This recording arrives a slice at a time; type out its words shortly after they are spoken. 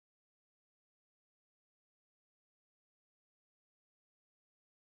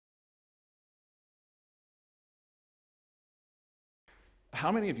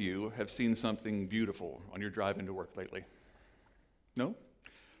How many of you have seen something beautiful on your drive into work lately? No?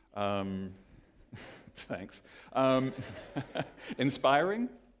 Thanks. Inspiring?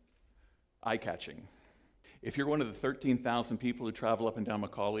 Eye-catching. If you're one of the 13,000 people who travel up and down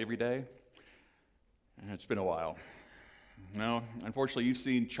McCallie every day, it's been a while. No, unfortunately, you've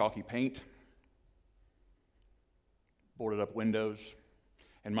seen chalky paint, boarded up windows,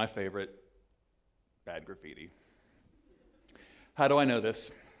 and my favorite, bad graffiti. How do I know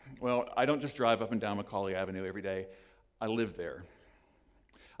this? Well, I don't just drive up and down McCallie Avenue every day. I live there.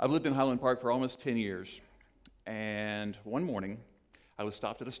 I've lived in Highland Park for almost 10 years, and one morning, I was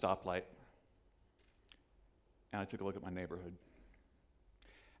stopped at a stoplight, and I took a look at my neighborhood.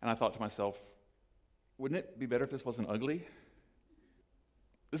 And I thought to myself, wouldn't it be better if this wasn't ugly?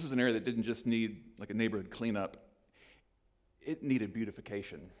 This is an area that didn't just need like a neighborhood cleanup. It needed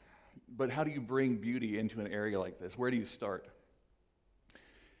beautification. But how do you bring beauty into an area like this? Where do you start?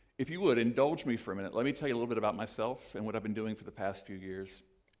 If you would, indulge me for a minute. Let me tell you a little bit about myself and what I've been doing for the past few years.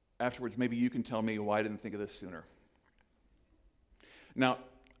 Afterwards, maybe you can tell me why I didn't think of this sooner. Now,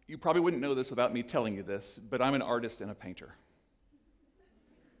 you probably wouldn't know this without me telling you this, but I'm an artist and a painter.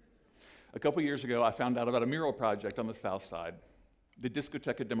 A couple years ago, I found out about a mural project on the south side, the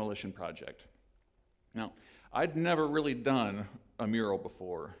Discoteca Demolition Project. Now, I'd never really done a mural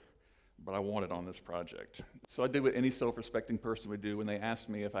before, but I wanted on this project. So I did what any self-respecting person would do when they asked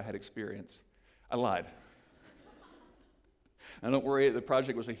me if I had experience. I lied. Now don't worry, the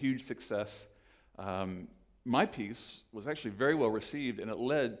project was a huge success. My piece was actually very well received, and it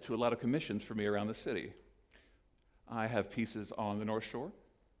led to a lot of commissions for me around the city. I have pieces on the North Shore.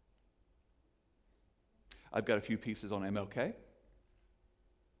 I've got a few pieces on MLK.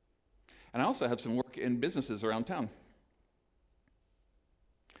 And I also have some work in businesses around town.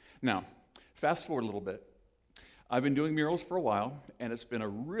 Now, fast forward a little bit. I've been doing murals for a while, and it's been a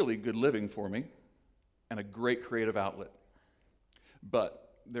really good living for me and a great creative outlet.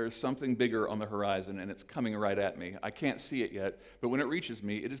 But there's something bigger on the horizon, and it's coming right at me. I can't see it yet, but when it reaches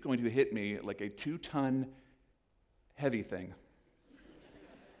me, it is going to hit me like a 2-ton heavy thing.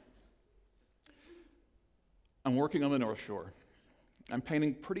 I'm working on the North Shore. I'm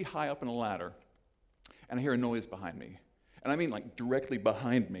painting pretty high up in a ladder, and I hear a noise behind me. And I mean like directly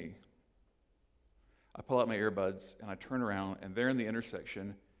behind me. I pull out my earbuds, and I turn around, and there in the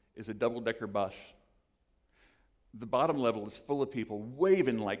intersection is a double-decker bus. The bottom level is full of people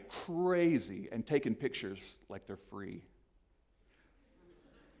waving like crazy and taking pictures like they're free.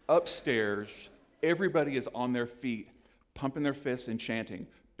 Upstairs, everybody is on their feet, pumping their fists and chanting,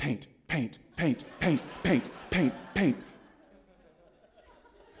 paint, paint, paint, paint, paint, paint, paint.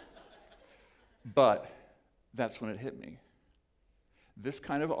 But that's when it hit me. This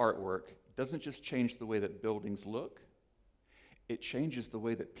kind of artwork doesn't just change the way that buildings look, it changes the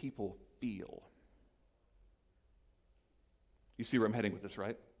way that people feel. You see where I'm heading with this,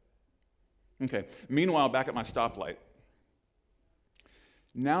 right? Okay. Meanwhile, back at my stoplight,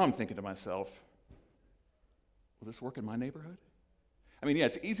 now I'm thinking to myself, will this work in my neighborhood? I mean, yeah,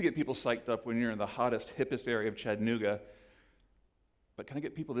 it's easy to get people psyched up when you're in the hottest, hippest area of Chattanooga, but can I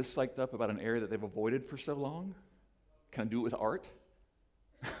get people this psyched up about an area that they've avoided for so long? Can I do it with art?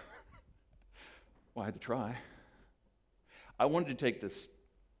 Well, I had to try. I wanted to take this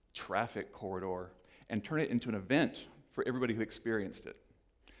traffic corridor and turn it into an event for everybody who experienced it,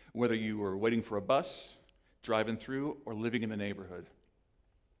 whether you were waiting for a bus, driving through, or living in the neighborhood.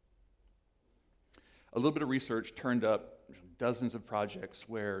 A little bit of research turned up dozens of projects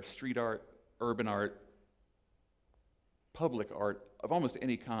where street art, urban art, public art of almost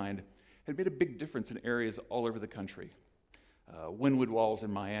any kind had made a big difference in areas all over the country. Wynwood walls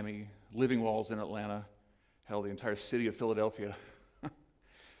in Miami, living walls in Atlanta, hell, the entire city of Philadelphia.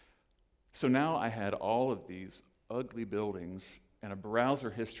 So now I had all of these ugly buildings and a browser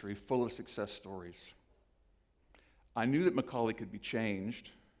history full of success stories. I knew that McCallie could be changed,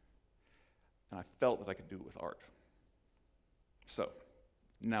 and I felt that I could do it with art. So,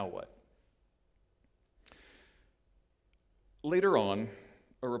 now what? Later on,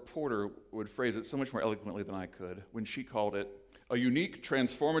 a reporter would phrase it so much more eloquently than I could when she called it a unique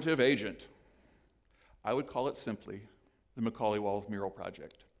transformative agent. I would call it simply the McCallie Walls Mural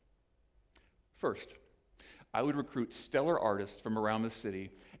Project. First, I would recruit stellar artists from around the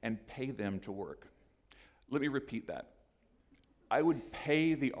city and pay them to work. Let me repeat that. I would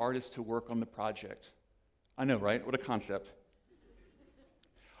pay the artists to work on the project. I know, right? What a concept.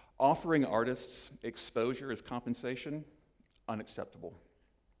 Offering artists exposure as compensation, unacceptable.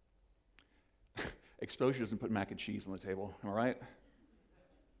 Exposure doesn't put mac and cheese on the table, am I right?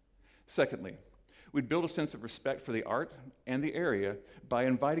 Secondly, We'd build a sense of respect for the art and the area by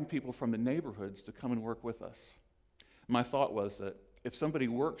inviting people from the neighborhoods to come and work with us. My thought was that if somebody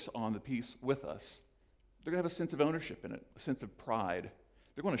works on the piece with us, they're going to have a sense of ownership in it, a sense of pride.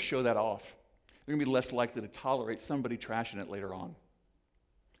 They're going to show that off. They're going to be less likely to tolerate somebody trashing it later on.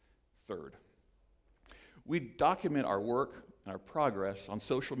 Third, we document our work and our progress on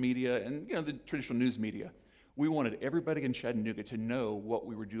social media and the traditional news media. We wanted everybody in Chattanooga to know what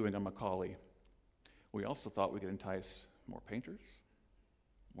we were doing on McCallie. We also thought we could entice more painters,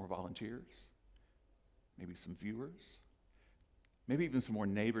 more volunteers, maybe some viewers, maybe even some more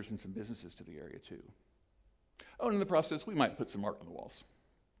neighbors and some businesses to the area too. Oh, and in the process, we might put some art on the walls.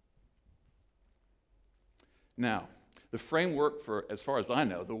 Now, the framework for, as far as I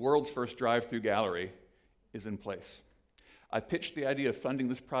know, the world's first drive-through gallery is in place. I pitched the idea of funding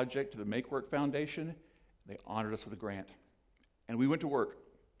this project to the MakeWork Foundation. They honored us with a grant. And we went to work.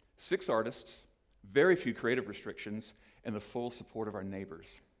 6 artists, very few creative restrictions, and the full support of our neighbors.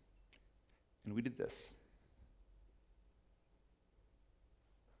 And we did this.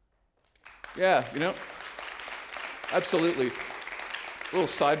 Yeah, absolutely. A little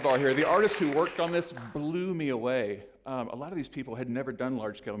sidebar here. The artists who worked on this blew me away. A lot of these people had never done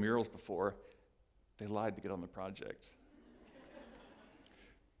large-scale murals before. They lied to get on the project.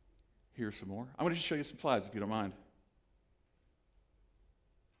 Here's some more. I'm going to just show you some slides if you don't mind.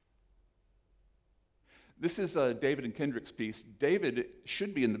 This is David and Kendrick's piece. David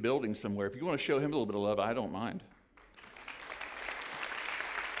should be in the building somewhere. If you want to show him a little bit of love, I don't mind.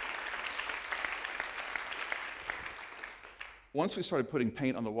 Once we started putting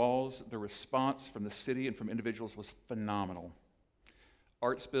paint on the walls, the response from the city and from individuals was phenomenal.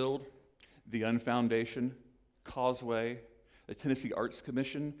 Arts Build, the UN Foundation, Causeway, the Tennessee Arts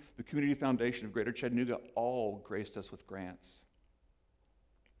Commission, the Community Foundation of Greater Chattanooga all graced us with grants.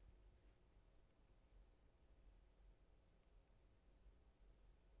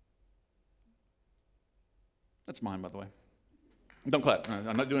 That's mine, by the way. Don't clap.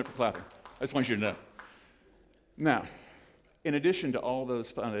 I'm not doing it for clapping. I just want you to know. Now, in addition to all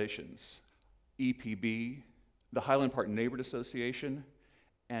those foundations, EPB, the Highland Park Neighborhood Association,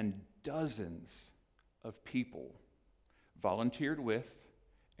 and dozens of people volunteered with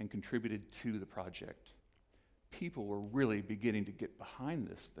and contributed to the project. People were really beginning to get behind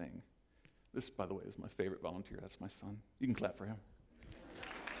this thing. This, by the way, is my favorite volunteer. That's my son. You can clap for him.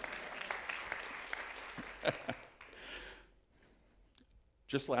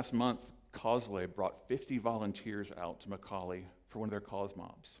 Just last month, Causeway brought 50 volunteers out to McCallie for one of their cause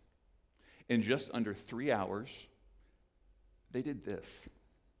mobs. In just under 3 hours, they did this.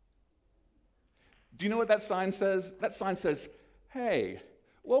 Do you know what that sign says? That sign says, "Hey,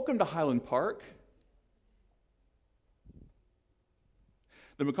 welcome to Highland Park."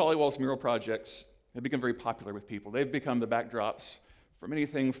 The McCallie Walls mural projects have become very popular with people. They've become the backdrops for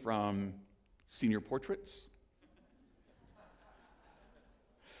anything from senior portraits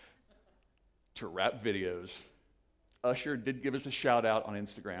to rap videos. Usher did give us a shout out on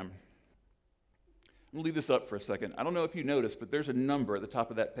Instagram. I'm gonna leave this up for a second. I don't know if you noticed, but there's a number at the top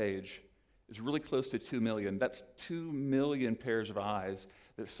of that page. It's really close to 2 million. That's 2 million pairs of eyes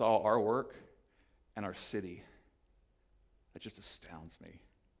that saw our work and our city. That just astounds me.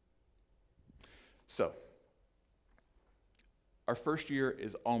 So, our first year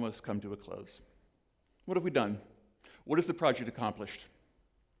is almost come to a close. What have we done? What has the project accomplished?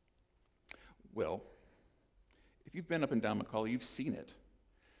 Well, if you've been up and down McCallie, you've seen it.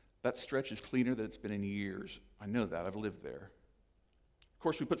 That stretch is cleaner than it's been in years. I know that, I've lived there. Of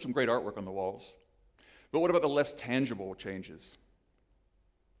course, we put some great artwork on the walls. But what about the less tangible changes?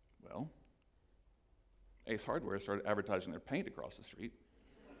 Well, Ace Hardware started advertising their paint across the street.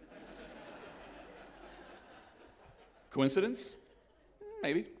 Coincidence?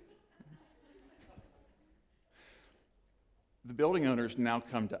 Maybe. The building owners now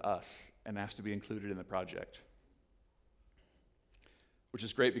come to us and ask to be included in the project, which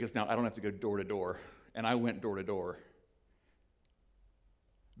is great because now I don't have to go door to door, and I went door to door.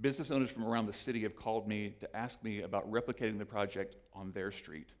 Business owners from around the city have called me to ask me about replicating the project on their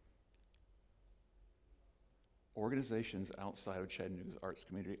street. Organizations outside of Chattanooga's arts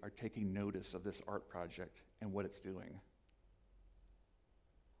community are taking notice of this art project and what it's doing.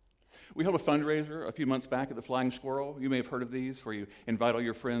 We held a fundraiser a few months back at the Flying Squirrel. You may have heard of these, where you invite all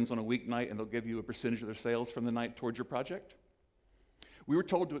your friends on a weeknight and they'll give you a percentage of their sales from the night towards your project. We were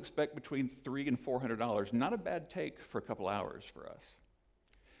told to expect between $300 and $400. Not a bad take for a couple hours for us.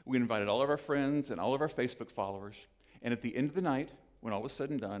 We invited all of our friends and all of our Facebook followers, and at the end of the night, when all was said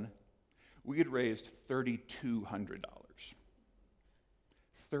and done, we had raised $3,200.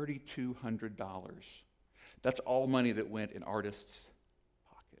 $3,200. That's all money that went in artists'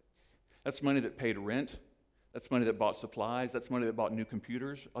 pockets. That's money that paid rent. That's money that bought supplies. That's money that bought new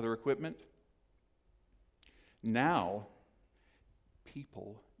computers, other equipment. Now,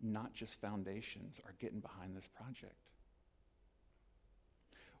 people, not just foundations, are getting behind this project.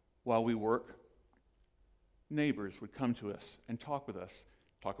 While we work, neighbors would come to us and talk with us,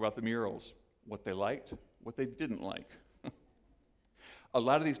 talk about the murals, what they liked, what they didn't like. A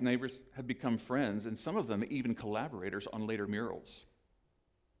lot of these neighbors have become friends, and some of them even collaborators on later murals.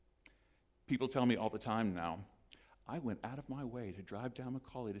 People tell me all the time now, I went out of my way to drive down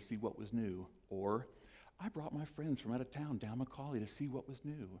McCallie to see what was new, or I brought my friends from out of town down McCallie to see what was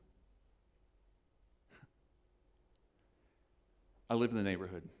new. I live in the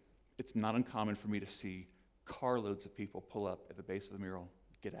neighborhood. It's not uncommon for me to see carloads of people pull up at the base of the mural,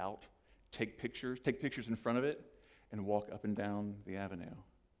 get out, take pictures in front of it, and walk up and down the avenue.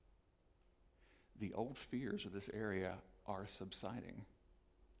 The old fears of this area are subsiding.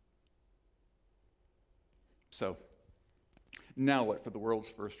 So, now what for the world's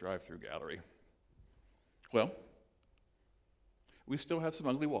first drive-through gallery? Well, we still have some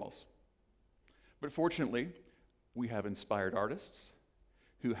ugly walls. But fortunately, we have inspired artists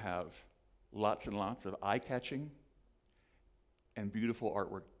who have lots and lots of eye-catching and beautiful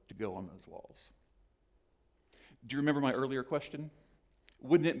artwork to go on those walls. Do you remember my earlier question?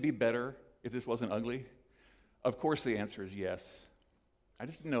 Wouldn't it be better if this wasn't ugly? Of course the answer is yes. I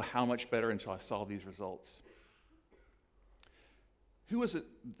just didn't know how much better until I saw these results. Who was it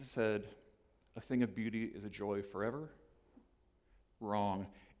that said, a thing of beauty is a joy forever? Wrong.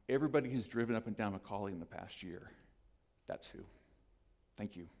 Everybody who's driven up and down McCallie in the past year. That's who.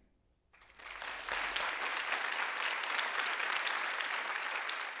 Thank you.